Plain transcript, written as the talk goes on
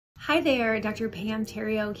Hi there, Dr. Pam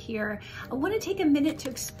Theriot here. I want to take a minute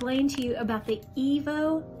to explain to you about the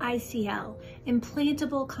EVO ICL,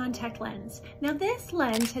 Implantable Contact Lens. Now this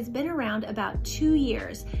lens has been around about 2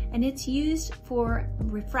 years and it's used for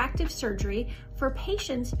refractive surgery for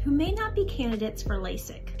patients who may not be candidates for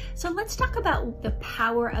LASIK. So let's talk about the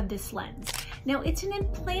power of this lens. Now it's an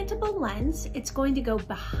implantable lens. It's going to go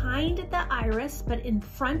behind the iris, but in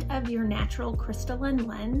front of your natural crystalline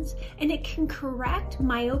lens, and it can correct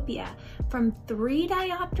myopia from 3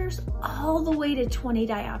 diopters all the way to 20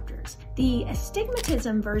 diopters. The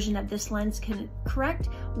astigmatism version of this lens can correct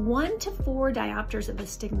 1 to 4 diopters of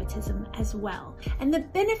astigmatism as well. And the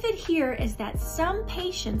benefit here is that some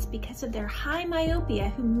patients, because of their high myopia,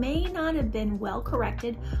 who may not have been well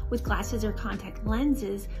corrected with glasses or contact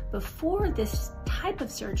lenses before this type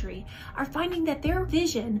of surgery, are finding that their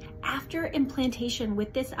vision after implantation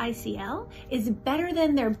with this ICL is better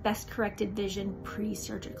than their best corrected vision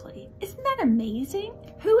pre-surgically. Isn't that amazing?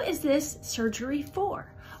 Who is this surgery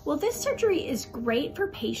for? Well, this surgery is great for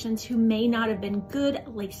patients who may not have been good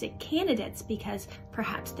LASIK candidates because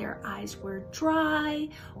perhaps their eyes were dry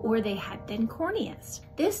or they had thin corneas.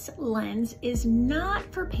 This lens is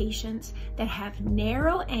not for patients that have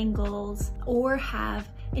narrow angles or have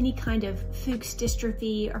any kind of Fuchs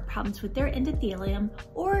dystrophy or problems with their endothelium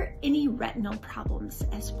or any retinal problems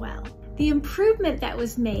as well. The improvement that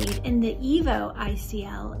was made in the EVO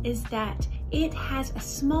ICL is that it has a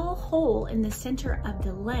small hole in the center of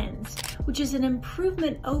the lens, which is an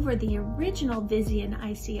improvement over the original Visian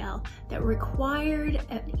ICL that required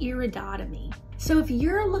an iridotomy. So if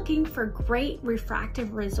you're looking for great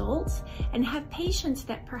refractive results and have patients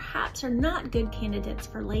that perhaps are not good candidates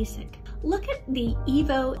for LASIK, look at the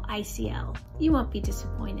EVO ICL. You won't be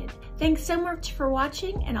disappointed. Thanks so much for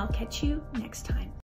watching, and I'll catch you next time.